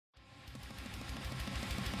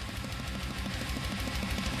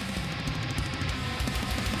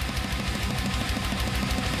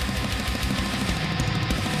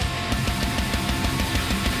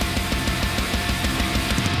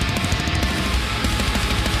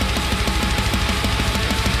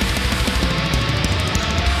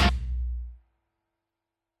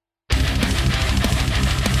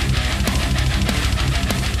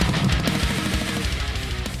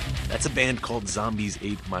band called Zombies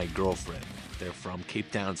Ate My Girlfriend. They're from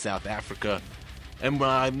Cape Town, South Africa. And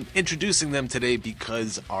I'm introducing them today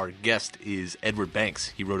because our guest is Edward Banks.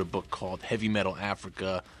 He wrote a book called Heavy Metal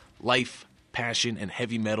Africa, Life, Passion, and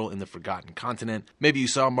Heavy Metal in the Forgotten Continent. Maybe you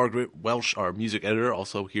saw Margaret Welsh, our music editor,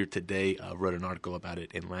 also here today, wrote an article about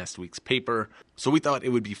it in last week's paper. So we thought it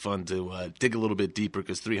would be fun to dig a little bit deeper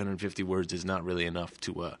because 350 words is not really enough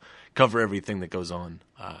to cover everything that goes on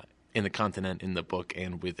in the continent, in the book,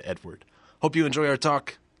 and with Edward. Hope you enjoy our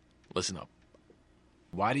talk. Listen up.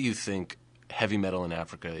 Why do you think heavy metal in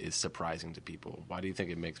Africa is surprising to people? Why do you think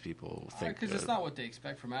it makes people think? Because it's not what they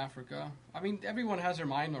expect from Africa. I mean, everyone has their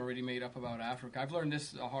mind already made up about Africa. I've learned this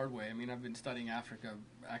the hard way. I mean, I've been studying Africa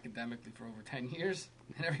academically for over 10 years,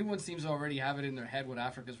 and everyone seems to already have it in their head what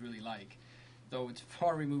Africa's really like, though it's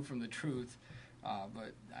far removed from the truth.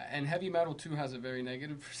 And heavy metal, too, has a very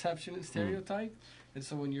negative perception and stereotype. And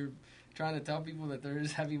so when you're trying to tell people that there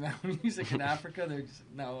is heavy metal music in Africa, they're just,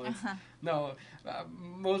 no.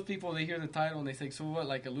 Most people, they hear the title and they think, so what,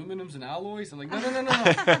 like aluminums and alloys? I'm like,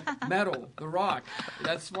 no. Metal, the rock.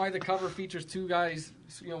 That's why the cover features two guys,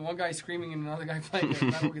 one guy screaming and another guy playing a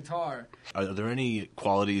metal guitar. Are there any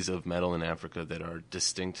qualities of metal in Africa that are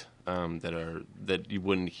distinct, that you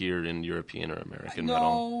wouldn't hear in European or American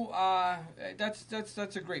metal? No,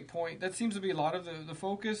 that's a great point. That seems to be a lot of the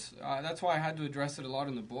focus. That's why I had to address it a lot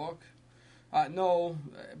in the book. No,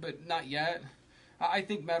 but not yet. I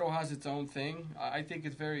think metal has its own thing. I think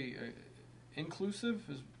it's very inclusive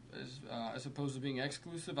as opposed to being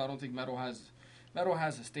exclusive. I don't think metal has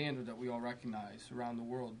a standard that we all recognize around the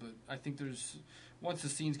world. But I think once the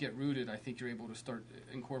scenes get rooted, I think you're able to start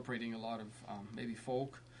incorporating a lot of maybe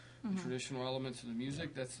folk, traditional elements of the music.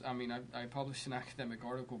 I published an academic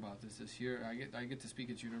article about this year. I get to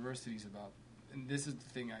speak at universities about, and this is the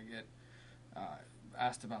thing I get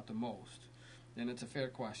asked about the most. And it's a fair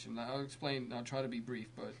question. I'll explain. I'll try to be brief.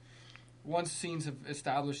 But once scenes have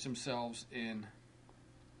established themselves in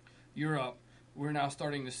Europe, we're now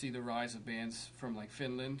starting to see the rise of bands from like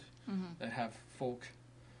Finland that have folk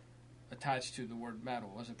attached to the word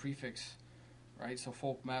metal as a prefix, right? So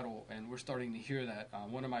folk metal, and we're starting to hear that.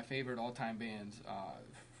 One of my favorite all-time bands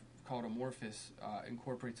called Amorphis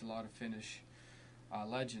incorporates a lot of Finnish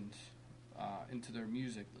legends into their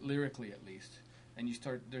music, lyrically at least. And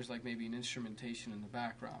there's like maybe an instrumentation in the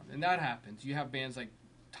background. And that happens. You have bands like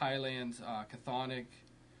Taiwan.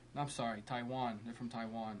 They're from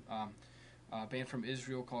Taiwan. A band from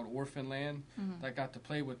Israel called Orphan Land that got to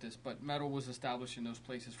play with this. But metal was established in those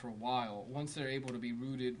places for a while. Once they're able to be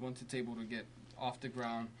rooted, once it's able to get off the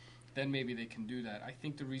ground, then maybe they can do that. I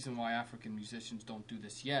think the reason why African musicians don't do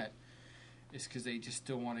this yet is because they just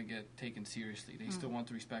still want to get taken seriously. They still want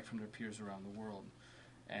the respect from their peers around the world.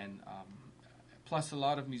 And plus, a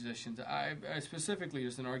lot of musicians, I specifically,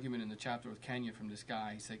 there's an argument in the chapter with Kenya from this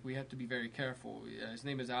guy. He's like, we have to be very careful. His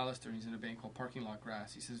name is Alistair, and he's in a band called Parking Lot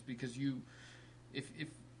Grass. He says, because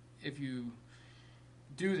if you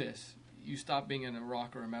do this, you stop being in a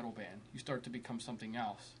rock or a metal band. You start to become something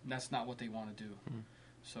else, and that's not what they want to do.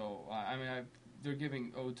 So, they're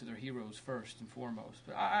giving ode to their heroes first and foremost.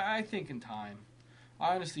 But I think in time,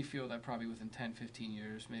 I honestly feel that probably within 10, 15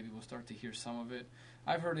 years, maybe we'll start to hear some of it.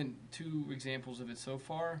 I've heard in 2 examples of it so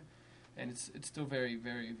far, and it's still very,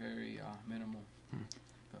 very, very minimal.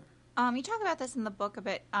 You talk about this in the book a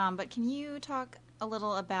bit, but can you talk a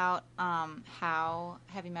little about how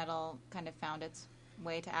heavy metal kind of found its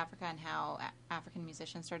way to Africa and how African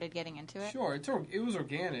musicians started getting into it? Sure, it was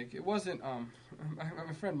organic. It wasn't.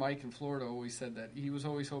 My friend Mike in Florida always said that he was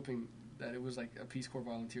always hoping that it was like a Peace Corps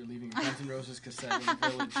volunteer leaving a Guns N' Roses cassette in the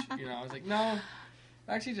village. I was like, no.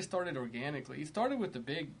 Actually, just started organically. It started with the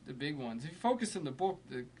big ones. If you focus in the book,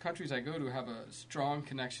 the countries I go to have a strong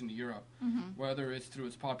connection to Europe, whether it's through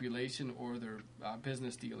its population or their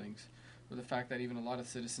business dealings, or the fact that even a lot of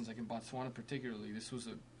citizens, like in Botswana particularly, this was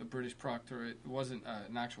a British protectorate. It wasn't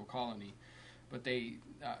an actual colony, but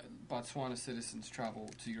Botswana citizens travel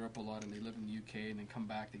to Europe a lot, and they live in the UK and then come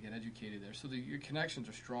back to get educated there. So your connections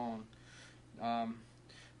are strong.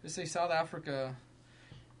 Let's say South Africa,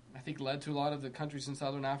 I think, led to a lot of the countries in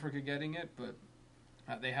Southern Africa getting it, but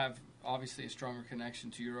they have obviously a stronger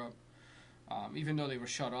connection to Europe, even though they were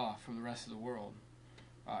shut off from the rest of the world.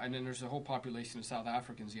 And then there's a whole population of South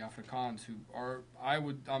Africans, the Afrikaans, who are, I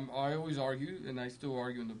always argue, and I still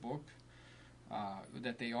argue in the book,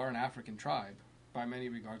 that they are an African tribe by many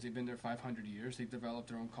regards. They've been there 500 years. They've developed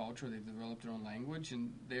their own culture. They've developed their own language,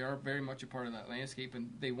 and they are very much a part of that landscape.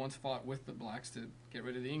 And they once fought with the blacks to get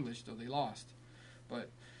rid of the English, though they lost. But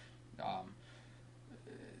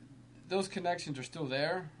those connections are still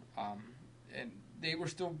there, and they were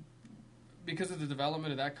still because of the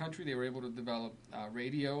development of that country, they were able to develop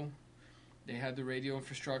radio. They had the radio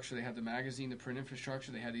infrastructure. They had the magazine, the print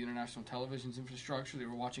infrastructure. They had the international television's infrastructure. They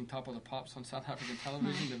were watching Top of the Pops on South African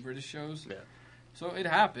television, the British shows. Yeah. So it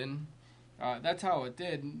happened. That's how it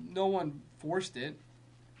did. No one forced it.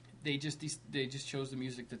 They just chose the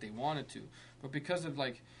music that they wanted to. But because of,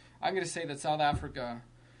 like, I'm going to say that South Africa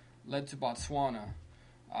led to Botswana,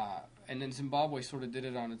 and then Zimbabwe sort of did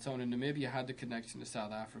it on its own, and Namibia had the connection to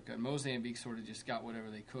South Africa, and Mozambique sort of just got whatever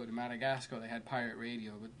they could. In Madagascar, they had pirate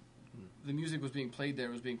radio, but the music was being played there.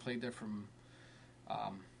 It was being played there from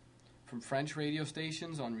French radio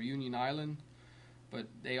stations on Reunion Island, but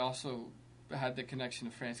they also had the connection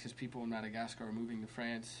to France because people in Madagascar were moving to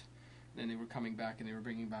France. Then they were coming back, and they were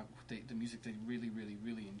bringing back the music they really, really,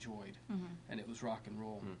 really enjoyed, and it was rock and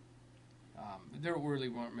roll. There really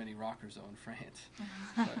weren't many rockers, though, in France.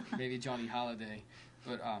 But maybe Johnny Hallyday.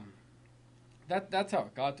 But that's how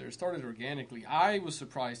it got there. It started organically. I was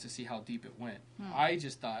surprised to see how deep it went. I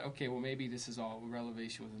just thought, okay, well, maybe this is all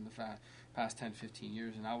revelation within the past 10, 15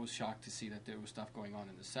 years, and I was shocked to see that there was stuff going on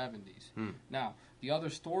in the 70s. Now, the other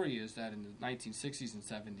story is that in the 1960s and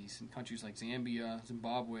 70s, in countries like Zambia,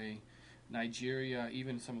 Zimbabwe, Nigeria,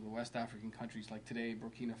 even some of the West African countries like today,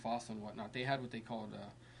 Burkina Faso and whatnot, they had what they called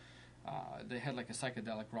they had like a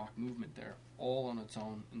psychedelic rock movement there, all on its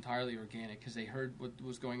own, entirely organic, because they heard what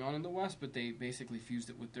was going on in the West, but they basically fused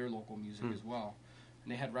it with their local music as well.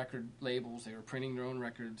 And they had record labels, they were printing their own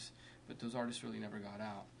records, but those artists really never got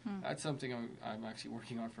out. That's something I'm actually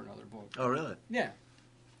working on for another book. Oh, really? Yeah.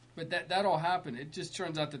 But that all happened. It just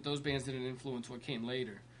turns out that those bands didn't influence what came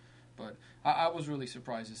later. But I was really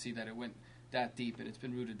surprised to see that it went that deep and it's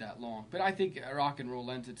been rooted that long. But I think rock and roll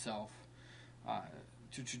lends itself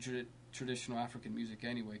to traditional African music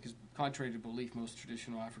anyway, because contrary to belief, most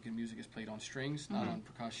traditional African music is played on strings, not on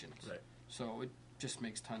percussion. Right. So it just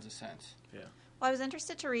makes tons of sense. Yeah. Well, I was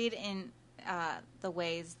interested to read in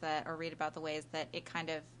read about the ways that it kind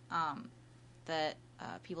of that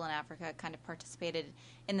people in Africa kind of participated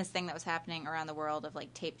in this thing that was happening around the world of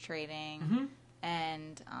like tape trading.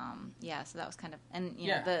 And so that was kind of, and you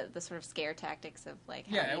know, the sort of scare tactics of like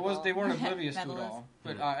how they weren't oblivious to it metal is. all.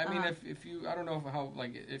 But I mean, if you, I don't know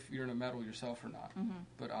if you're into metal yourself or not.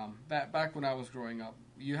 But back when I was growing up,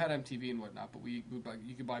 you had MTV and whatnot, but you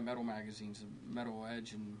could buy metal magazines, Metal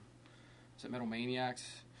Edge and Metal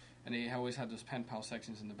Maniacs, and they always had those pen pal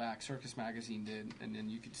sections in the back. Circus Magazine did, and then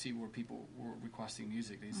you could see where people were requesting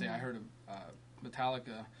music. They'd say, I heard a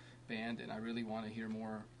Metallica band and I really want to hear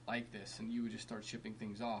more like this, and you would just start shipping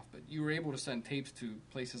things off. But you were able to send tapes to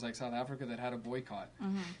places like South Africa that had a boycott,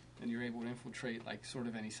 and you were able to infiltrate like sort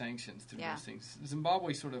of any sanctions through those things.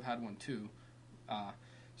 Zimbabwe sort of had one too,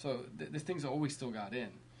 so the things always still got in,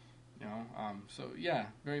 you know. So yeah,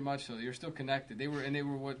 very much so. You're still connected. They were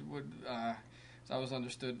what as I was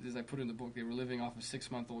understood, as I put in the book, they were living off of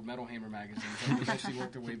 6-month-old Metal Hammer magazines that eventually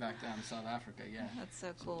worked their way back down to South Africa. Yeah, that's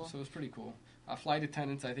so cool. So it was pretty cool. Flight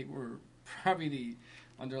attendants, I think, were probably the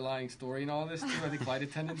underlying story in all this too. I think flight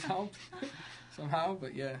attendants helped somehow,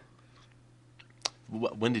 but yeah.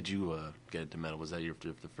 When did you get into metal? Was that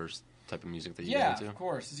the first type of music that you got into? Yeah, of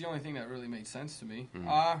course. It's the only thing that really made sense to me. When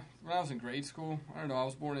I was in grade school, I don't know, I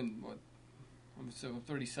was born in, I'm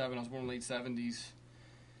 37, I was born in the late 70s.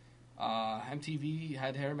 MTV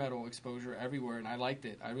had hair metal exposure everywhere, and I liked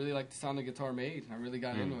it. I really liked the sound the guitar made, and I really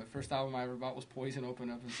got into it. First album I ever bought was Poison, Open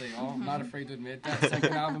Up and Say All. I'm not afraid to admit that.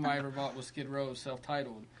 Second album I ever bought was Skid Row's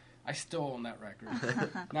Self-Titled. I still own that record.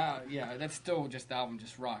 Now, yeah, that's still just, the album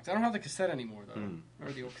just rocks. I don't have the cassette anymore, though.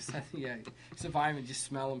 Remember the old cassette? Yeah, you used to buy them and just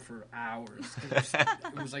smell them for hours.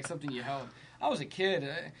 It was like something you held. I was a kid.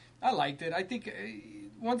 I liked it. I think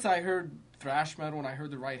once I heard thrash metal and I heard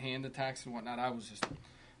the Right Hand Attacks and whatnot, I was just...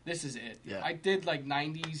 This is it. Yeah. I did like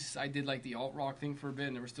 90s. I did like the alt rock thing for a bit,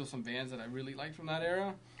 and there were still some bands that I really liked from that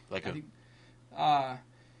era. Like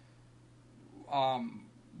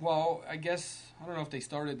well, I guess I don't know if they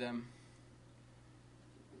started them.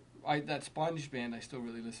 That Sponge band I still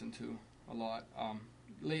really listen to a lot.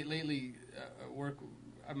 Lately, work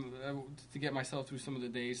to get myself through some of the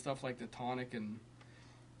days, stuff like the Tonic and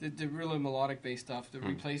the really melodic based stuff. The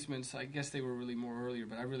Replacements, I guess they were really more earlier,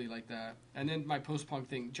 but I really like that. And then my post-punk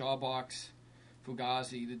thing, Jawbox,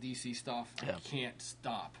 Fugazi, the DC stuff, I can't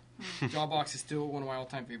stop. Jawbox is still one of my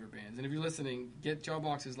all-time favorite bands. And if you're listening, get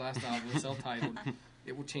Jawbox's last album, Self-Titled.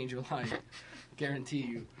 It will change your life. Guarantee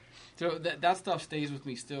you. So that stuff stays with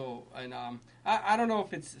me still. And I don't know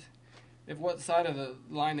if what side of the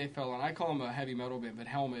line they fell on. I call them a heavy metal band, but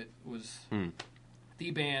Helmet was... the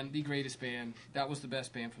band, the greatest band. That was the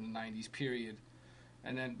best band from the 90s, period.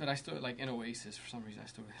 And then, but I still like in Oasis. For some reason, I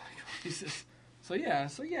still really like Oasis. So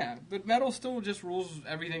yeah, but metal still just rules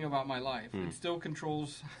everything about my life. It still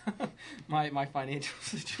controls my financial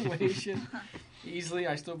situation easily.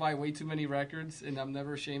 I still buy way too many records, and I'm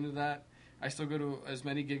never ashamed of that. I still go to as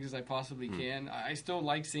many gigs as I possibly can. I still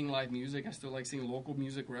like seeing live music. I still like seeing local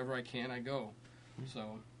music wherever I can. I go.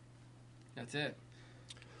 So that's it.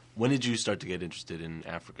 When did you start to get interested in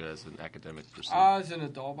Africa as an academic pursuit? As an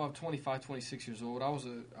adult, about 25, 26 years old. I was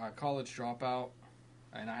a college dropout.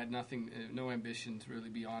 And I had no ambitions really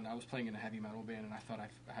beyond. I was playing in a heavy metal band, and I thought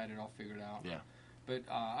I had it all figured out. Yeah. But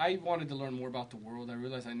I wanted to learn more about the world. I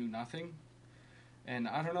realized I knew nothing. And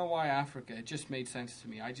I don't know why Africa. It just made sense to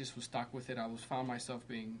me. I just was stuck with it. Found myself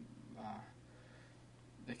being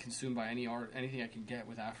consumed by anything I can get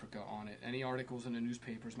with Africa on it. Any articles in the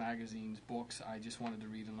newspapers, magazines, books, I just wanted to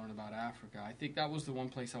read and learn about Africa. I think that was the one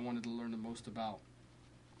place I wanted to learn the most about.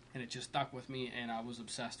 And it just stuck with me, and I was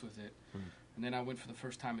obsessed with it. And then I went for the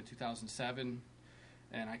first time in 2007,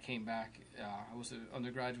 and I came back. I was an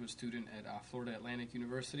undergraduate student at Florida Atlantic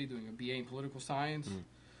University doing a BA in political science.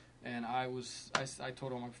 And I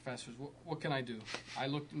told all my professors, what can I do? I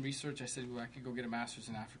looked in research. I said, well, I could go get a master's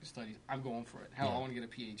in African studies. I'm going for it. Hell, I want to get a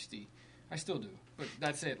PhD. I still do. But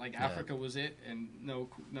that's it. Africa was it, and no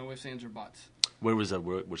ifs, ands, or buts. Where was that?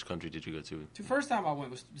 Which country did you go to? The first time I went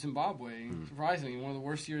was Zimbabwe. Surprisingly, one of the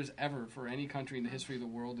worst years ever for any country in the history of the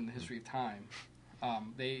world, in the history of time.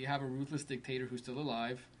 They have a ruthless dictator who's still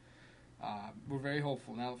alive. We're very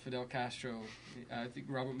hopeful now that Fidel Castro, I think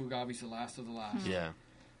Robert Mugabe's the last of the last. Yeah.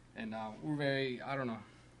 And we're very, I don't know.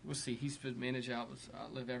 We'll see. He's managed to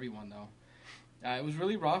outlive everyone, though. It was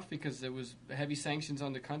really rough because there was heavy sanctions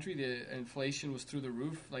on the country. The inflation was through the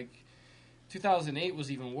roof. 2008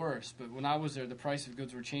 was even worse, but when I was there, the price of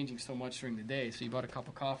goods were changing so much during the day. So you bought a cup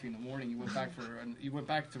of coffee in the morning, you went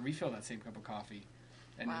back to refill that same cup of coffee,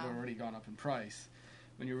 and it had already gone up in price.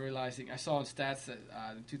 When you're realizing, I saw in stats that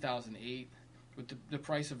in 2008, with the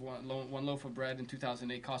price of one loaf of bread in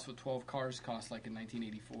 2008 cost what 12 cars cost in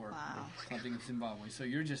 1984. Wow. Something in Zimbabwe. So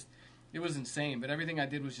it was insane. But everything I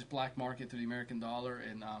did was just black market through the American dollar,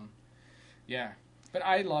 and yeah. But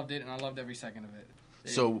I loved it, and I loved every second of it.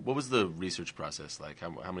 So what was the research process like?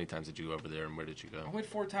 How many times did you go over there, and where did you go? I went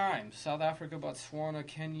 4 times. South Africa, Botswana,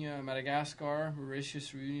 Kenya, Madagascar,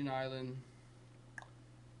 Mauritius, Reunion Island,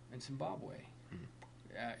 and Zimbabwe.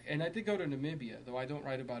 And I did go to Namibia, though I don't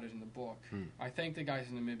write about it in the book. I thank the guys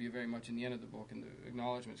in Namibia very much in the end of the book in the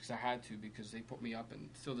acknowledgments, because I had to, because they put me up and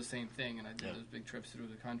still the same thing, and I did those big trips through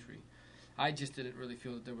the country. I just didn't really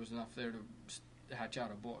feel that there was enough there to hatch out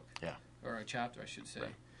a book. Yeah. Or a chapter, I should say.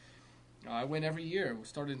 Right. I went every year. We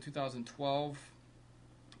started in 2012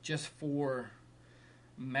 just for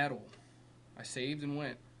metal. I saved and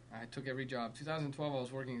went. I took every job. 2012, I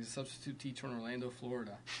was working as a substitute teacher in Orlando,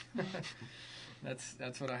 Florida.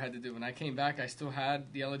 That's what I had to do. When I came back, I still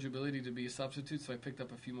had the eligibility to be a substitute, so I picked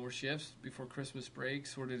up a few more shifts before Christmas break,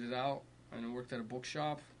 sorted it out, and I worked at a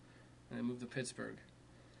bookshop, and I moved to Pittsburgh,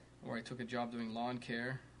 where I took a job doing lawn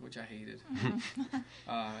care, which I hated,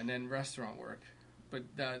 and then restaurant work. But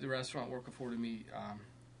the restaurant work afforded me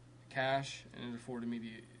cash, and it afforded me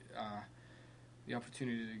the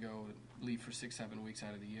opportunity to go and leave for 6-7 weeks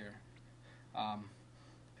out of the year.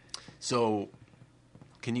 So,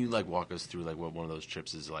 can you walk us through what one of those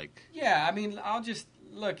trips is like? Yeah, I mean, I'll just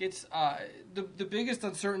look. It's the biggest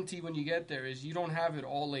uncertainty when you get there is you don't have it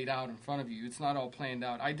all laid out in front of you. It's not all planned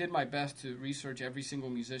out. I did my best to research every single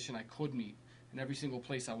musician I could meet and every single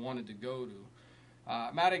place I wanted to go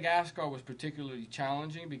to. Madagascar was particularly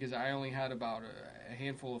challenging because I only had about a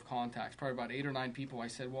handful of contacts, probably about 8 or 9 people. I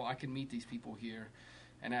said, well, I can meet these people here.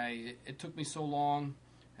 And it took me so long,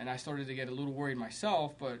 and I started to get a little worried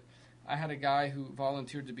myself, but I had a guy who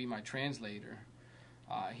volunteered to be my translator.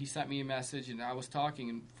 He sent me a message, and I was talking,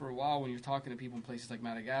 and for a while when you're talking to people in places like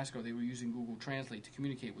Madagascar, they were using Google Translate to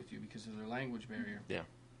communicate with you because of their language barrier. Yeah.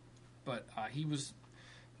 But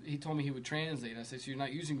he told me he would translate. I said, so you're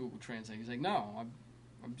not using Google Translate? He's like, no,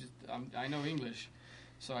 I know English.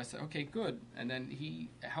 So I said, okay, good. And then he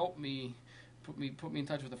helped me, put me in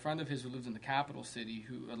touch with a friend of his who lives in the capital city,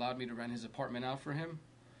 who allowed me to rent his apartment out from him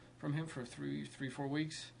for 3-4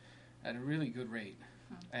 weeks at a really good rate.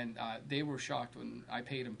 And they were shocked when I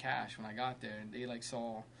paid them cash when I got there, and they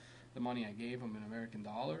saw the money I gave them in American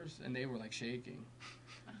dollars, and they were shaking.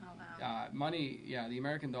 Oh, wow. Money, the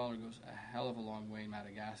American dollar goes a hell of a long way in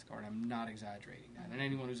Madagascar, and I'm not exaggerating that. And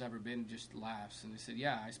anyone who's ever been just laughs. And they said,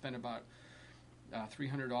 I spent about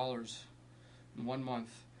 $300 in 1 month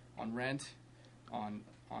on rent, on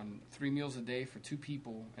 3 meals a day for 2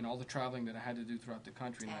 people, and all the traveling that I had to do throughout the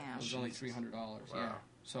country. And it was only $300. Wow. Yeah.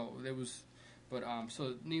 So But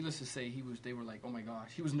so needless to say, they were like, oh my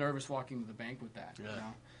gosh, he was nervous walking to the bank with that. Yeah. You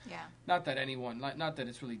know? Yeah. Not that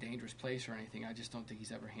it's really dangerous place or anything. I just don't think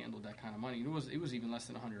he's ever handled that kind of money. It was even less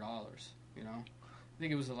than $100. You know, I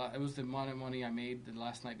think it was a lot. It was the amount of money I made the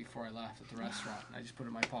last night before I left at the restaurant. I just put it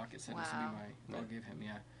in my pocket, said this will be I'll give him.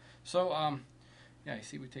 Yeah. So yeah, you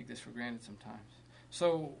see, we take this for granted sometimes.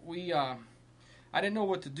 So I didn't know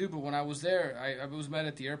what to do, but when I was there, I was met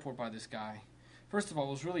at the airport by this guy. First of all,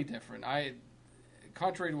 it was really different.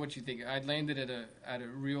 Contrary to what you think, I'd landed at a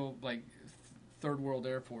real like third world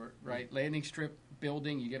airport, right? Landing strip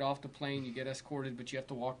building. You get off the plane, you get escorted, but you have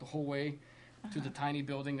to walk the whole way to the tiny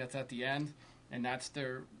building that's at the end, and that's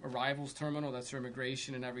their arrivals terminal. That's their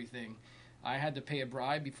immigration and everything. I had to pay a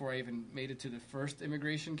bribe before I even made it to the first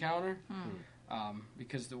immigration counter.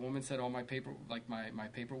 Because the woman said all my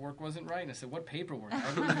paperwork wasn't right, and I said, "What paperwork?"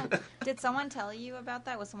 Did someone tell you about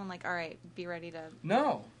that? Was someone like, "All right, be ready to"?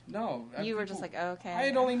 No. You were just like, oh, "Okay." I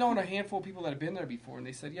had only known a handful of people that had been there before, and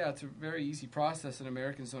they said, "Yeah, it's a very easy process, and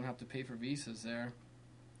Americans don't have to pay for visas there."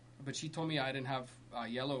 But she told me I didn't have a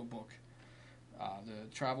yellow book, the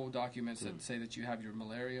travel documents that say that you have your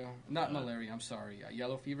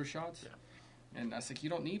yellow fever shots. Yeah. And I said, "You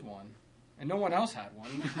don't need one." And no one else had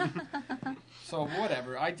one. So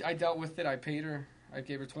whatever. I dealt with it. I paid her. I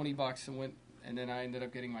gave her $20 and went. And then I ended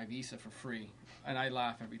up getting my visa for free. And I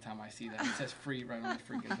laugh every time I see that. It says free right on the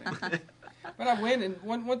freaking thing. But I went, and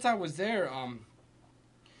once I was there,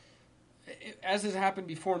 as has happened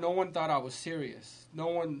before, no one thought I was serious. No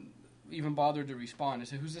one even bothered to respond. I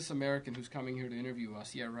said, "Who's this American who's coming here to interview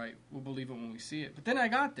us?" "Yeah, right. We'll believe it when we see it." But then I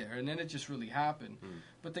got there, and then it just really happened.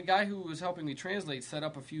 But the guy who was helping me translate set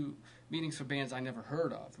up a few meetings for bands I never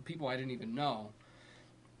heard of, for people I didn't even know.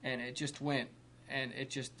 And it just went, and it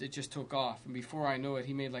just took off. And before I know it,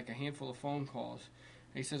 he made like a handful of phone calls.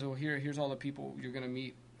 And he says, "Well, here's all the people you're going to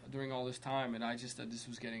meet during all this time." And I just said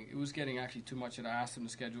it was getting actually too much, and I asked him to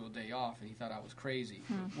schedule a day off, and he thought I was crazy.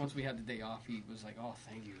 Once we had the day off, he was like, "Oh,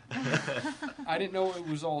 thank you." I didn't know it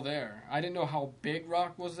was all there. I didn't know how big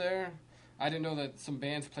rock was there. I didn't know that some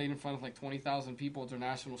bands played in front of like 20,000 people at their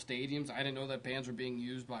national stadiums. I didn't know that bands were being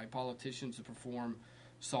used by politicians to perform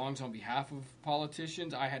songs on behalf of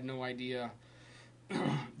politicians. I had no idea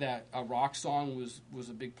that a rock song was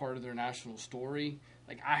a big part of their national story.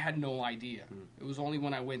 Like, I had no idea. It was only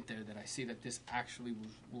when I went there that I see that this actually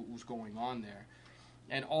was going on there.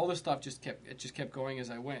 And all this stuff just kept going as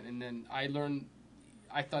I went. And then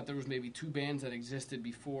I thought there was maybe 2 bands that existed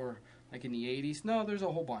before, like in the 80s. No, there's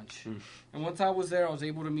a whole bunch. And once I was there, I was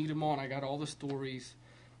able to meet them all, and I got all the stories.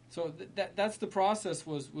 So that's the process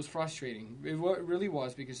was frustrating. It really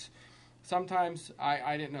was, because sometimes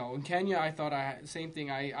I didn't know. In Kenya, I thought same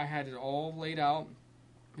thing. I had it all laid out.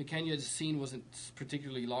 In Kenya, the scene wasn't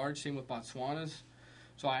particularly large. Same with Botswana's.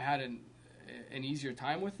 So I had an easier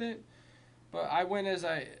time with it. But I went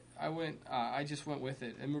I just went with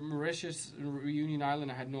it. And Mauritius, Reunion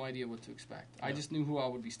Island, I had no idea what to expect. Yeah. I just knew who I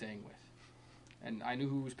would be staying with. And I knew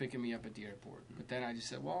who was picking me up at the airport. But then I just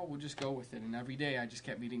said, well, we'll just go with it. And every day I just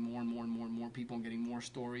kept meeting more and more and more and more people and getting more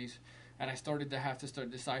stories. And I started to have to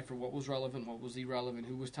decipher what was relevant, what was irrelevant,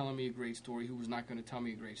 who was telling me a great story, who was not going to tell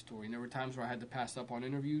me a great story. And there were times where I had to pass up on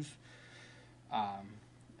interviews.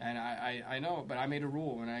 And I know, but I made a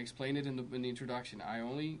rule, and I explained it in the introduction. I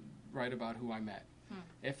only write about who I met.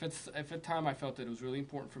 If at time I felt that it was really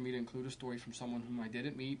important for me to include a story from someone whom I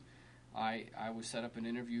didn't meet, I would set up an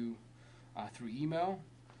interview through email,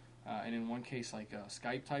 and in one case like a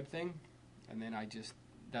Skype type thing, and then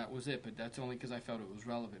that was it. But that's only because I felt it was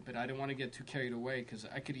relevant. But I didn't want to get too carried away, because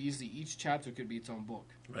I could each chapter could be its own book.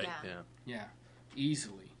 Right. Yeah,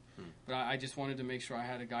 easily. But I just wanted to make sure I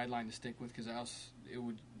had a guideline to stick with, because else it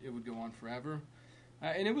would go on forever.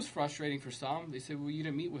 And it was frustrating for some. They said, "Well, you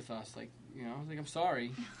didn't meet with us." Like, I was like, "I'm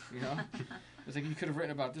sorry." It's like, you could have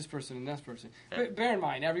written about this person and that person. But bear in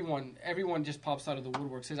mind, everyone just pops out of the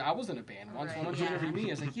woodwork, says, "I was in a band once. Why don't you interview me?"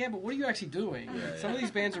 I was like, "Yeah, but what are you actually doing?" Some of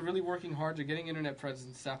these bands are really working hard. They're getting internet presence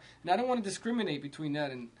and stuff. And I don't want to discriminate between that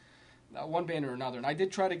and one band or another. And I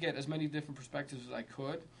did try to get as many different perspectives as I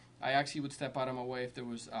could. I actually would step out of my way if there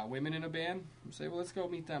was women in a band and say, "Well, let's go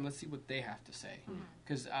meet them. Let's see what they have to say,"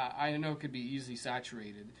 because I know it could be easily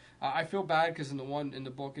saturated. I feel bad because in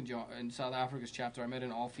the book in South Africa's chapter, I met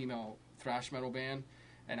an all-female thrash metal band,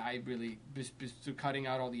 and I really through cutting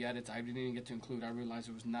out all the edits, I didn't even get to include. I realized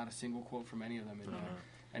there was not a single quote from any of them in there,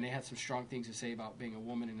 and they had some strong things to say about being a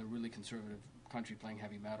woman in a really conservative country playing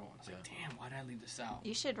heavy metal. And I was like, "Damn, why did I leave this out?"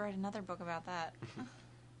 You should write another book about that.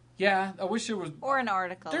 Yeah, I wish there was. Or an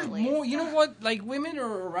article. There's at least. more. You know what? Like, women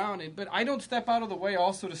are around it, but I don't step out of the way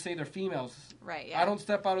also to say they're females. Right, yeah. I don't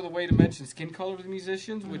step out of the way to mention skin color of the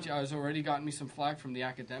musicians, which has already gotten me some flack from the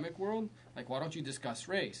academic world. Like, why don't you discuss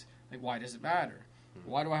race? Like, why does it matter?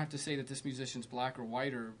 Why do I have to say that this musician's black or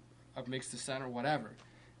white or of mixed descent or whatever?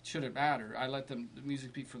 It shouldn't matter. I let the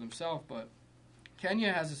music speak for themselves, but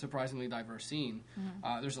Kenya has a surprisingly diverse scene.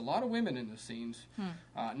 There's a lot of women in the scenes.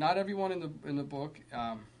 Not everyone in the book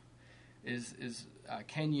is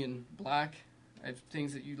Kenyan black.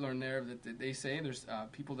 Things that you learn there that they say. There's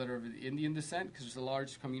people that are of Indian descent, because there's a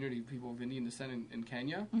large community of people of Indian descent in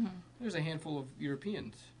Kenya. There's a handful of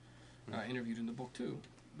Europeans interviewed in the book too.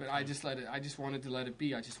 But I just wanted to let it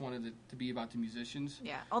be. I just wanted it to be about the musicians.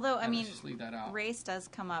 Yeah. Although, I mean, just leave that out. Race does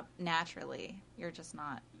come up naturally. You're just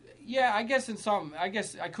not. Yeah, I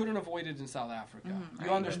guess I couldn't avoid it in South Africa. Right.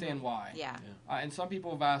 You understand why. Yeah. And some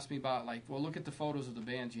people have asked me about, like, well, look at the photos of the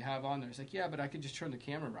bands you have on there. It's like, yeah, but I could just turn the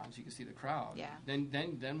camera around so you can see the crowd. Yeah.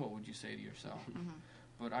 Then what would you say to yourself?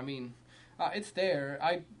 But, I mean, it's there.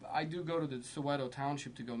 I do go to the Soweto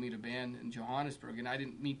Township to go meet a band in Johannesburg, and I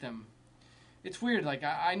didn't meet them. It's weird. Like,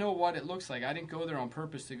 I know what it looks like. I didn't go there on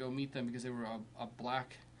purpose to go meet them because they were a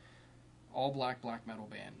all black metal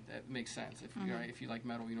band. That makes sense. If you like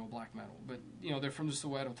metal, you know black metal. But, you know, they're from the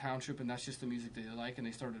Soweto Township, and that's just the music they like, and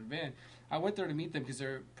they started a band. I went there to meet them because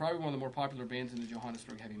they're probably one of the more popular bands in the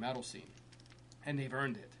Johannesburg heavy metal scene. And they've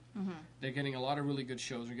earned it. They're getting a lot of really good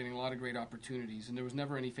shows. They're getting a lot of great opportunities, and there was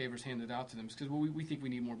never any favors handed out to them because we think we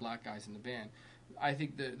need more black guys in the band. I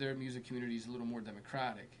think their music community is a little more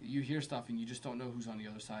democratic. You hear stuff and you just don't know who's on the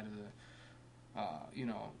other side of the,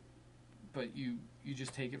 but you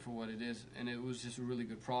just take it for what it is, and it was just a really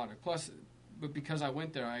good product. Plus, but because I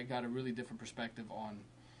went there, I got a really different perspective on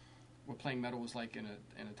what playing metal was like in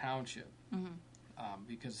a township.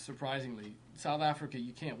 Because surprisingly, South Africa,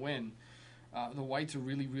 you can't win. The whites are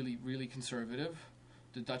really, really, really conservative.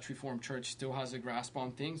 The Dutch Reformed Church still has a grasp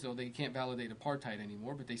on things, though they can't validate apartheid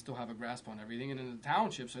anymore, but they still have a grasp on everything. And in the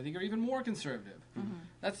townships, I think, are even more conservative.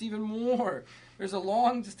 That's even more. There's a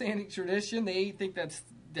long-standing tradition. They think that's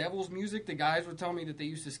devil's music. The guys would tell me that they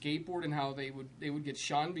used to skateboard and how they would get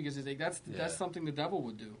shunned because they think that's something the devil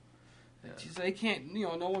would do. Yeah. They can't,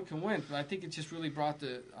 no one can win. But I think it just really brought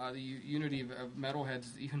the unity of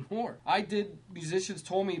metalheads even more. Musicians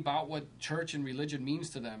told me about what church and religion means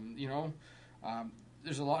to them,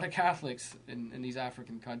 there's a lot of Catholics in these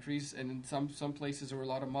African countries, and in some places there were a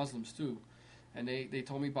lot of Muslims too. And they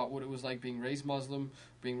told me about what it was like being raised Muslim,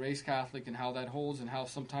 being raised Catholic, and how that holds, and how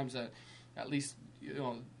sometimes that, at least,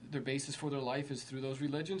 their basis for their life is through those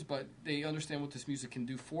religions, but they understand what this music can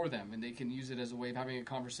do for them, and they can use it as a way of having a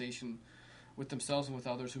conversation with themselves and with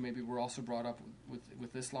others who maybe were also brought up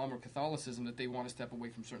with Islam or Catholicism, that they want to step away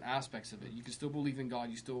from certain aspects of it. You can still believe in God,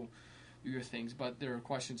 you still do your things, but there are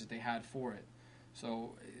questions that they had for it.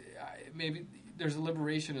 So maybe there's a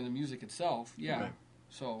liberation in the music itself, yeah. Right.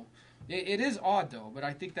 So it is odd, though, but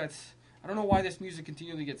I think I don't know why this music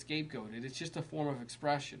continually gets scapegoated. It's just a form of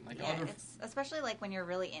expression. It's especially like when you're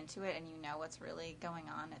really into it and you know what's really going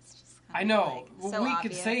on. It's just I know. Like so we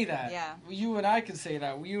obvious. Could say that. Yeah. You and I could say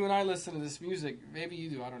that. You and I listen to this music. Maybe you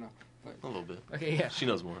do. I don't know. But, a little bit. Okay, yeah. She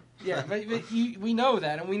knows more. Yeah, but we know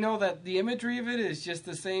that, and we know that the imagery of it is just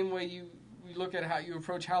the same way you look at how you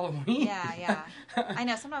approach Halloween. Yeah. I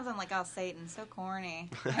know. Sometimes I'm like, oh, Satan, so corny.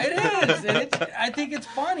 It is. I think it's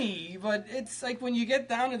funny, but it's like when you get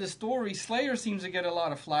down to the story, Slayer seems to get a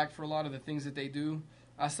lot of flack for a lot of the things that they do.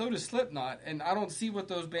 So does Slipknot, and I don't see what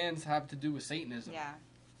those bands have to do with Satanism. Yeah.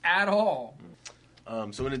 At all.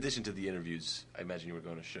 So in addition to the interviews, I imagine you were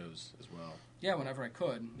going to shows as well. Yeah, whenever I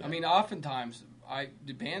could. Yeah. I mean, oftentimes,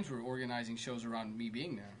 the bands were organizing shows around me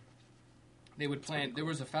being there. They would plan. There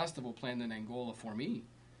was a festival planned in Angola for me,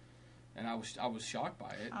 and I was shocked by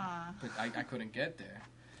it. But I couldn't get there.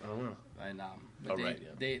 Oh wow! And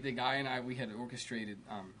the guy and I, we had orchestrated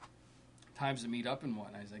times to meet up and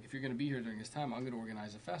whatnot. He's like, if you're going to be here during this time, I'm going to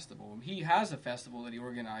organize a festival. He has a festival that he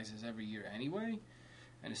organizes every year anyway,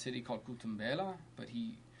 in a city called Kutumbela. But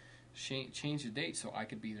he changed the date so I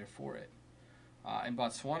could be there for it. In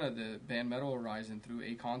Botswana, the band Metal Horizon threw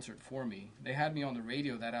a concert for me. They had me on the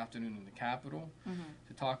radio that afternoon in the capital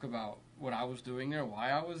to talk about what I was doing there, why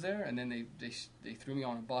I was there, and then they threw me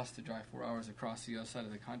on a bus to drive 4 hours across the other side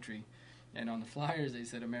of the country. And on the flyers, they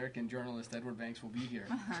said, American journalist Edward Banks will be here.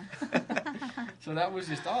 So that was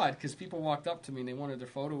just odd, because people walked up to me and they wanted their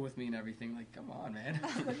photo with me and everything. Like, come on, man.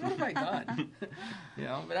 Like, what have I done?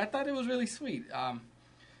 But I thought it was really sweet.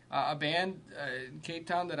 A band in Cape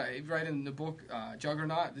Town that I write in the book,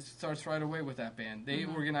 Juggernaut, this starts right away with that band. They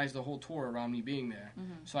organized the whole tour around me being there,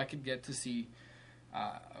 so I could get to see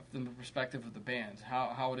from the perspective of the bands,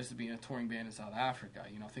 how it is to be in a touring band in South Africa,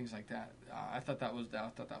 things like that. I thought that was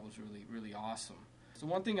really, really awesome. So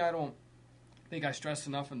one thing I don't think I stress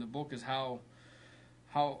enough in the book is how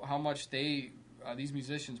much these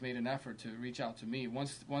musicians made an effort to reach out to me.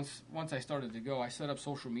 Once I started to go, I set up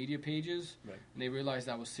social media pages, Right. and they realized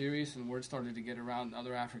I was serious, and word started to get around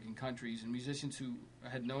other African countries, and musicians who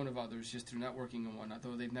had known of others just through networking and whatnot,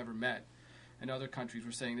 though they've never met. And other countries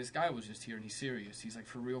were saying, this guy was just here and he's serious. He's like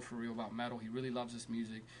for real about metal. He really loves this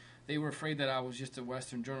music. They were afraid that I was just a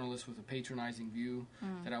Western journalist with a patronizing view,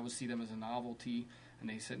 that I would see them as a novelty. And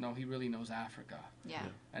they said, no, he really knows Africa. Yeah.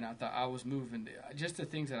 And I thought I was moving. Just the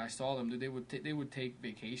things that I saw them do, they would take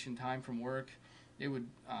vacation time from work. They would,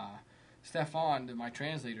 Stefan, my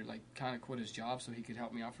translator, like kind of quit his job so he could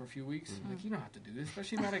help me out for a few weeks. Like, you don't have to do this,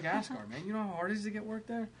 especially in Madagascar, man. You know how hard it is to get work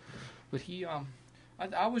there? But he,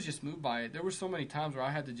 I was just moved by it. There were so many times where I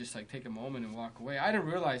had to just like take a moment and walk away. I didn't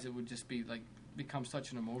realize it would just be like become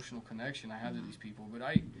such an emotional connection I had to these people. But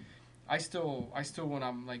I still when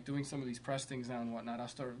I'm like doing some of these press things now and whatnot, I'll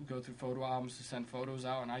go through photo albums to send photos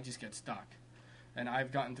out, and I just get stuck. And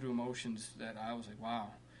I've gotten through emotions that I was like, wow,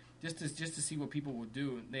 just to see what people would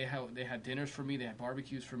do. They had dinners for me, they had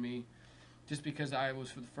barbecues for me, just because I was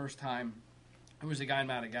for the first time. There was a guy in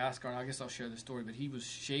Madagascar, and I guess I'll share the story, but he was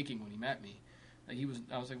shaking when he met me.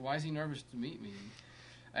 I was like, why is he nervous to meet me?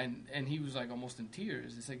 And he was like almost in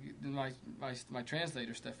tears. It's like my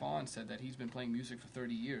translator Stefan said that he's been playing music for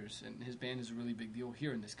 30 years, and his band is a really big deal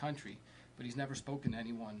here in this country, but he's never spoken to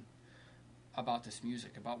anyone about this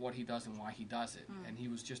music, about what he does and why he does it. And he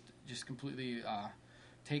was just completely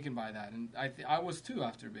taken by that, and I was too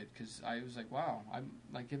after a bit, because I was like, wow, I'm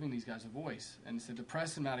like giving these guys a voice. And so the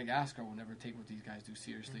press in Madagascar will never take what these guys do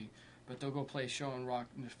seriously. But they'll go play a show and rock,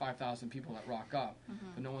 and there's 5,000 people that rock up,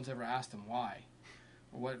 but no one's ever asked them why,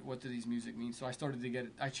 or what do these music mean. So I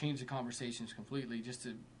changed the conversations completely, just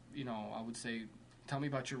to, I would say, tell me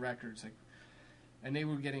about your records, like, and they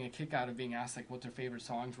were getting a kick out of being asked like what their favorite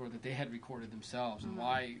songs were that they had recorded themselves, and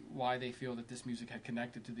why they feel that this music had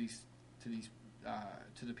connected to the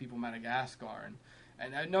people of Madagascar,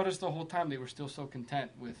 and I noticed the whole time they were still so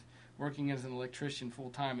content with working as an electrician full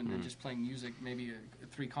time and then just playing music, maybe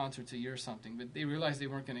 3 concerts a year or something. But they realized they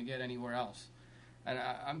weren't going to get anywhere else, and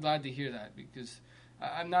I'm glad to hear that, because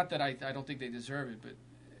I'm not that I don't think they deserve it, but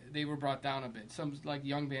they were brought down a bit. Some like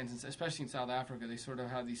young bands, especially in South Africa, they sort of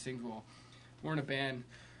have these things. Well, we're in a band,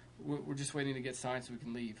 we're just waiting to get signed so we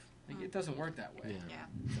can leave. Like, it doesn't work that way. Yeah.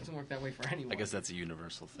 It doesn't work that way for anyone. I guess that's a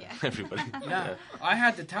universal thing. Yeah. Everybody. Yeah, I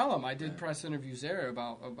had to tell them. I did press interviews there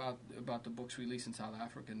about the books released in South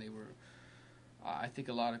Africa, and they were. I think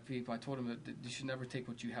a lot of people. I told them that you should never take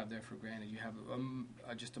what you have there for granted. You have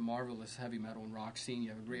just a marvelous heavy metal and rock scene. You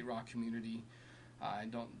have a great rock community,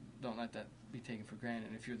 and don't let that be taken for granted.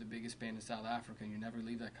 And if you're the biggest band in South Africa and you never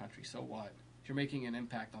leave that country, so what? If you're making an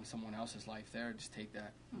impact on someone else's life there, just take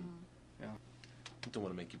that. Yeah. I don't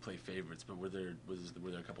want to make you play favorites, but were there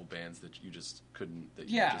a couple bands that you just couldn't, that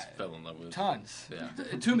you Yeah, just fell in love with? Tons. Yeah.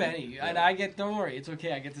 Too many. Yeah. And don't worry, it's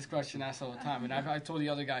okay. I get this question asked all the time. And I've told the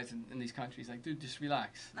other guys in these countries, like, dude, just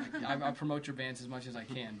relax. Like, I promote your bands as much as I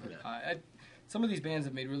can. But some of these bands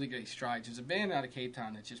have made really great strides. There's a band out of Cape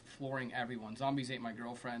Town that's just flooring everyone. Zombies Ate My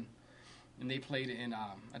Girlfriend. And they played in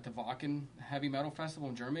at the Wacken Heavy Metal Festival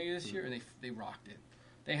in Germany this year, and they rocked it.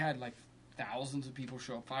 They had like thousands of people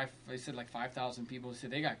show up. They said like 5,000 people. They said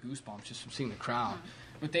they got goosebumps just from seeing the crowd.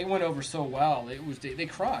 But they went over so well. They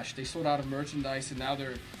crushed. They sold out of merchandise, and now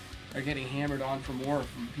they're getting hammered on for more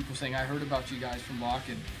from people saying, I heard about you guys from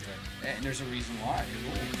Wacken. And there's a reason why.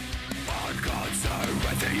 On concert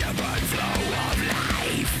with the ebb and flow of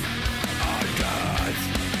life, on earth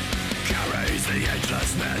carries the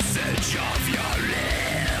endless message of your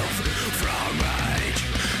life, from age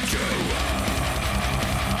to age.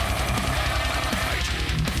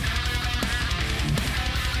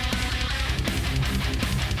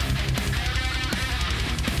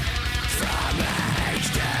 From age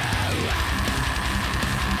to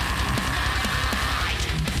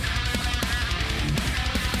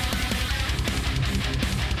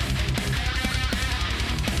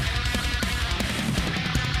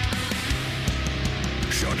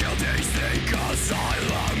Should kill these thinkers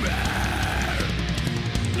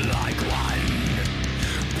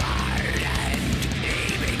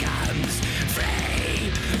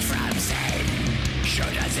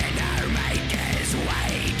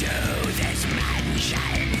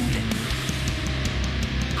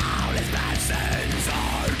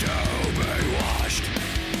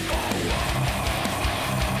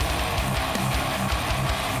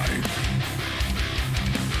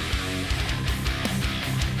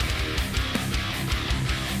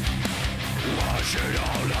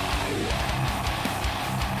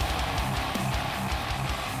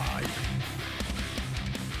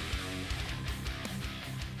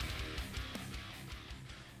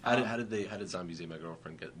How did Zombies Ate My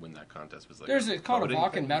Girlfriend win that contest? Was It's called a voting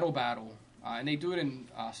Balkan thing? metal battle, and they do it in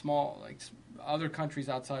small, other countries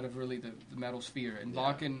outside of really the metal sphere. And Yeah.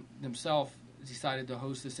 Balkan themselves decided to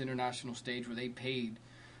host this international stage where they paid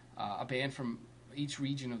a band from each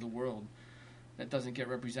region of the world that doesn't get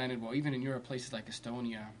represented. Well, even in Europe, places like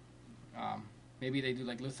Estonia, maybe they do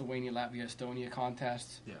like Lithuania, Latvia, Estonia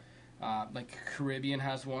contests. Yeah. Like Caribbean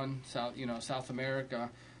has one, South America,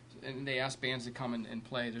 and they ask bands to come and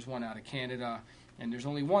play. There's one out of Canada, and there's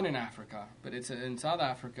only one in Africa, but it's in South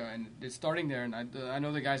Africa, and it's starting there. And I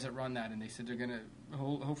know the guys that run that, and they said they're gonna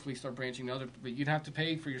hopefully start branching to other. But you'd have to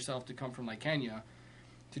pay for yourself to come from like Kenya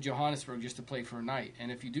to Johannesburg just to play for a night,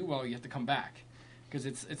 and if you do well, you have to come back because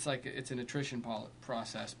it's like it's an attrition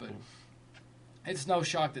process, but. It's no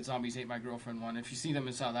shock that Zombies Ate My Girlfriend won. If you see them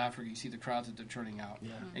in South Africa, you see the crowds that they're turning out,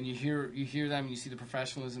 and you hear them, and you see the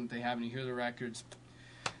professionalism that they have, and you hear the records.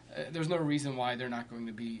 There's no reason why they're not going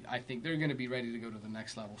to be. I think they're going to be ready to go to the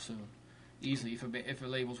next level soon, easily if a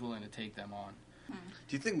label's willing to take them on. Do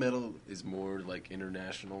you think metal is more like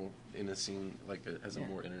international in a scene, like it has a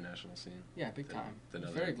more international scene? Yeah, big time. Than It's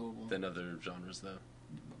other, very global. than other genres, though.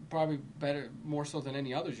 Probably better, more so than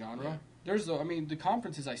any other genre. Yeah. The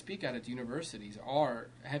conferences I speak at the universities are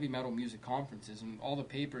heavy metal music conferences, and all the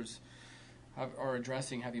papers are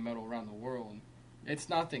addressing heavy metal around the world. It's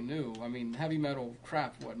nothing new. I mean, heavy metal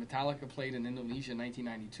crap. What Metallica played in Indonesia in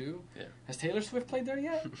 1992. Yeah. Has Taylor Swift played there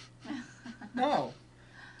yet? No.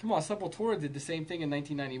 Come on, Sepultura did the same thing in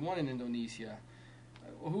 1991 in Indonesia.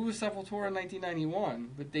 Who was Sepultura in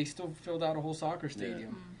 1991? But they still filled out a whole soccer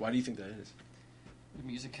stadium. Yeah. Why do you think that is? The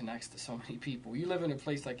music connects to so many people. You live in a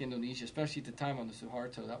place like Indonesia, especially at the time on the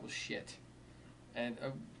Suharto, that was shit. And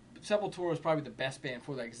Sepultura was probably the best band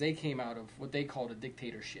for that because they came out of what they called a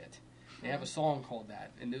dictator shit. They have a song called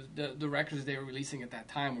that. And the records they were releasing at that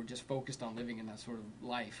time were just focused on living in that sort of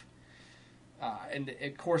life. And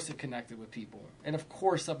of course it connected with people. And of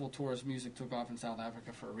course Sepultura's music took off in South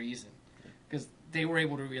Africa for a reason. Because they were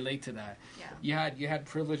able to relate to that. Yeah. You had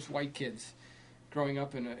privileged white kids growing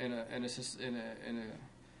up in a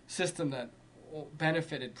system that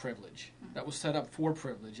benefited privilege, that was set up for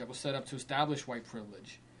privilege, that was set up to establish white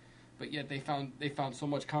privilege, but yet they found so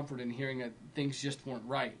much comfort in hearing that things just weren't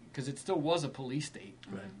right because it still was a police state.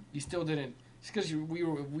 Right. You still didn't. Just because we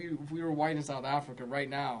were white in South Africa right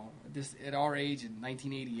now, at our age in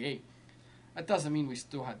 1988, that doesn't mean we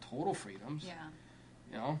still had total freedoms. Yeah.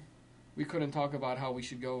 You know. We couldn't talk about how we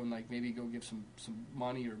should go and maybe go give some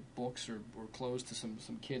money or books or clothes to some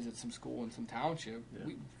kids at some school in some township. Yeah.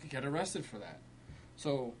 We could get arrested for that.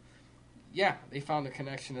 So, yeah, they found a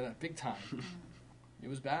connection to that big time. It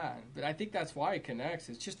was bad, but I think that's why it connects.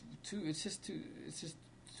 It's just too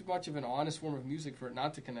much of an honest form of music for it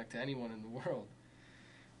not to connect to anyone in the world.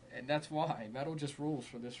 And that's why metal just rules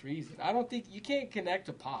for this reason. I don't think you can't connect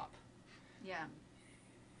to pop. Yeah.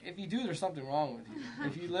 If you do, there's something wrong with you.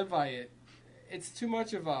 If you live by it, it's too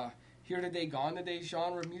much of a here today, gone today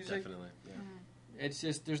genre of music. Definitely, yeah. It's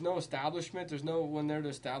just, there's no establishment. There's no one there to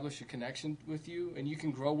establish a connection with you, and you can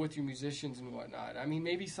grow with your musicians and whatnot. I mean,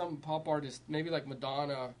 maybe some pop artists, maybe like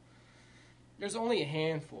Madonna, there's only a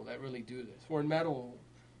handful that really do this. Where in metal,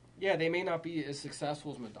 yeah, they may not be as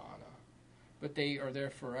successful as Madonna, but they are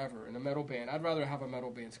there forever. In a metal band, I'd rather have a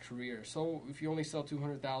metal band's career. So if you only sell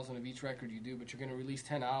 200,000 of each record you do, but you're going to release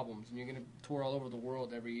 10 albums and you're going to tour all over the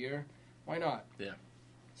world every year, why not? Yeah.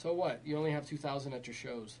 So what? You only have 2,000 at your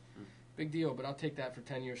shows. Big deal, but I'll take that for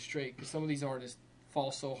 10 years straight because some of these artists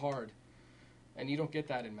fall so hard, and you don't get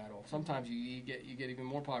that in metal. Sometimes you get even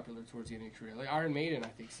more popular towards the end of your career. Like Iron Maiden, I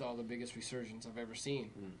think, saw the biggest resurgence I've ever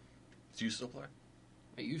seen. Do you still play?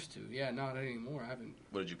 I used to, yeah, not anymore. I haven't.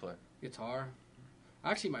 What did you play? Guitar.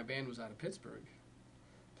 Actually, my band was out of Pittsburgh.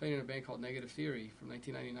 Played in a band called Negative Theory from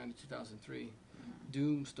 1999 to 2003.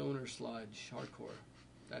 Doom, stoner, sludge, hardcore.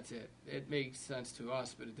 That's it. It makes sense to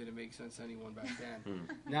us, but it didn't make sense to anyone back then.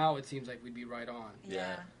 Now it seems like we'd be right on.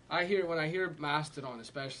 Yeah. When I hear Mastodon,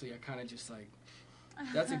 especially, I kind of just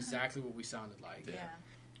that's exactly what we sounded like. Yeah.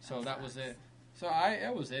 So that was it. So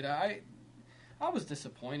that was it. I was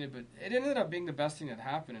disappointed, but it ended up being the best thing that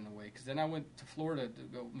happened in a way. Because then I went to Florida to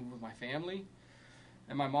go move with my family,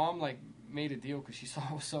 and my mom made a deal because she saw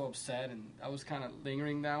I was so upset, and I was kind of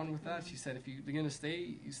lingering down with that. She said, "If you're gonna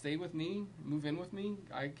stay, you stay with me, move in with me.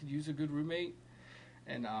 I could use a good roommate,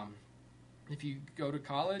 and if you go to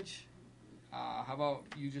college, how about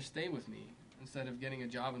you just stay with me instead of getting a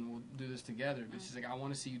job and we'll do this together?" But she's like, "I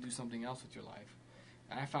want to see you do something else with your life,"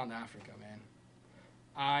 and I found Africa, man.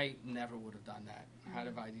 I never would have done that had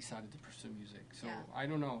I decided to pursue music. So I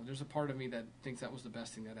don't know. There's a part of me that thinks that was the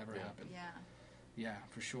best thing that ever happened. Yeah. Yeah,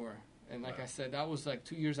 for sure. And like I said, that was like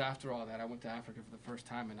 2 years after all that. I went to Africa for the first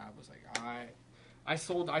time, and I was like, I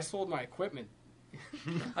sold my equipment.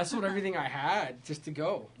 I sold everything I had just to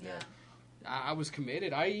go. Yeah. I was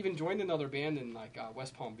committed. I even joined another band in like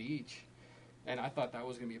West Palm Beach, and I thought that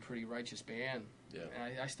was gonna be a pretty righteous band. Yeah.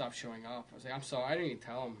 And I stopped showing up. I was like, I'm sorry, I didn't even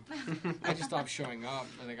tell them. I just stopped showing up.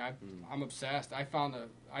 And like I'm obsessed. I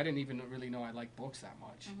didn't even really know I liked books that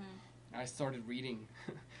much. I started reading,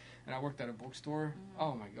 and I worked at a bookstore.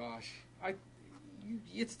 Oh my gosh,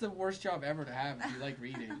 it's the worst job ever to have if you like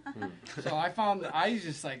reading. So I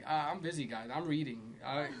just like, I'm busy, guys. I'm reading.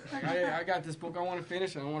 I got this book I want to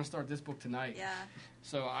finish, and I want to start this book tonight. Yeah.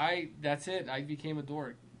 So that's it. I became a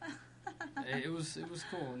dork. It was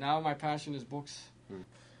cool. Now my passion is books.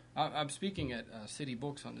 I'm speaking at City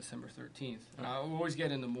Books on December 13th. And I'll always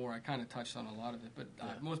get into more. I kind of touched on a lot of it, but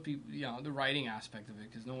most people, the writing aspect of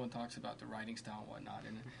it, because no one talks about the writing style and whatnot.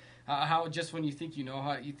 And how just when you think you know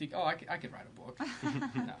how, you think, oh, I could write a book.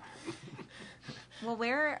 No. Well,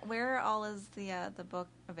 where all is the book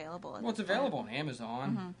available? Well, it's available on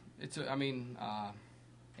Amazon. It's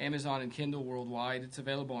Amazon and Kindle worldwide. It's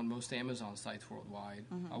available on most Amazon sites worldwide.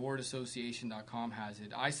 Wordassociation.com has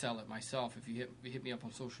it. I sell it myself. If you hit me up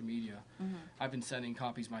on social media, I've been sending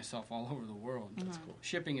copies myself all over the world. That's cool.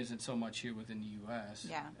 Shipping isn't so much here within the U.S.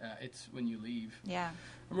 Yeah. It's when you leave. Yeah.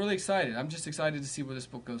 I'm really excited. I'm just excited to see where this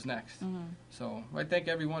book goes next. So I thank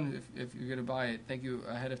everyone. If you're going to buy it, thank you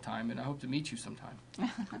ahead of time, and I hope to meet you sometime.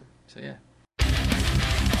 So yeah.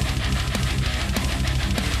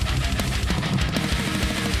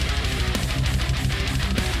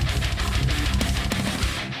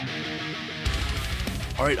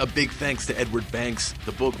 All right, a big thanks to Edward Banks.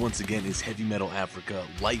 The book, once again, is Heavy Metal Africa,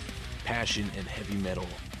 Life, Passion, and Heavy Metal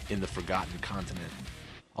in the Forgotten Continent.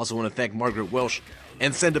 Also want to thank Margaret Welsh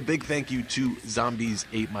and send a big thank you to Zombies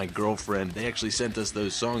Ate My Girlfriend. They actually sent us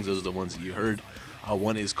those songs. Those are the ones that you heard.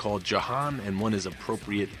 One is called Jahan, and one is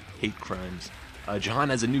Appropriate Hate Crimes. Jahan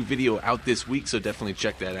has a new video out this week, so definitely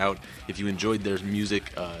check that out. If you enjoyed their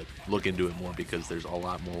music, look into it more, because there's a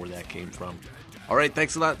lot more where that came from. All right,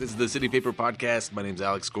 thanks a lot. This is the City Paper Podcast. My name's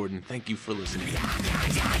Alex Gordon. Thank you for listening.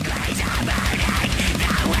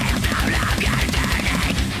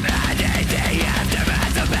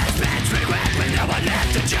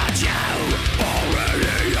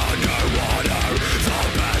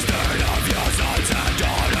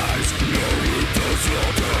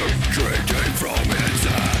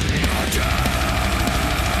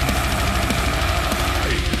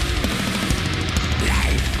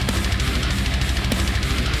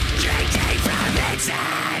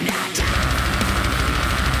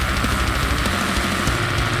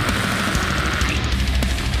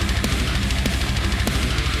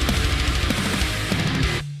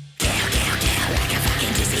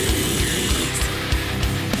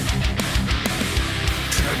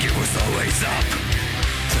 Always up.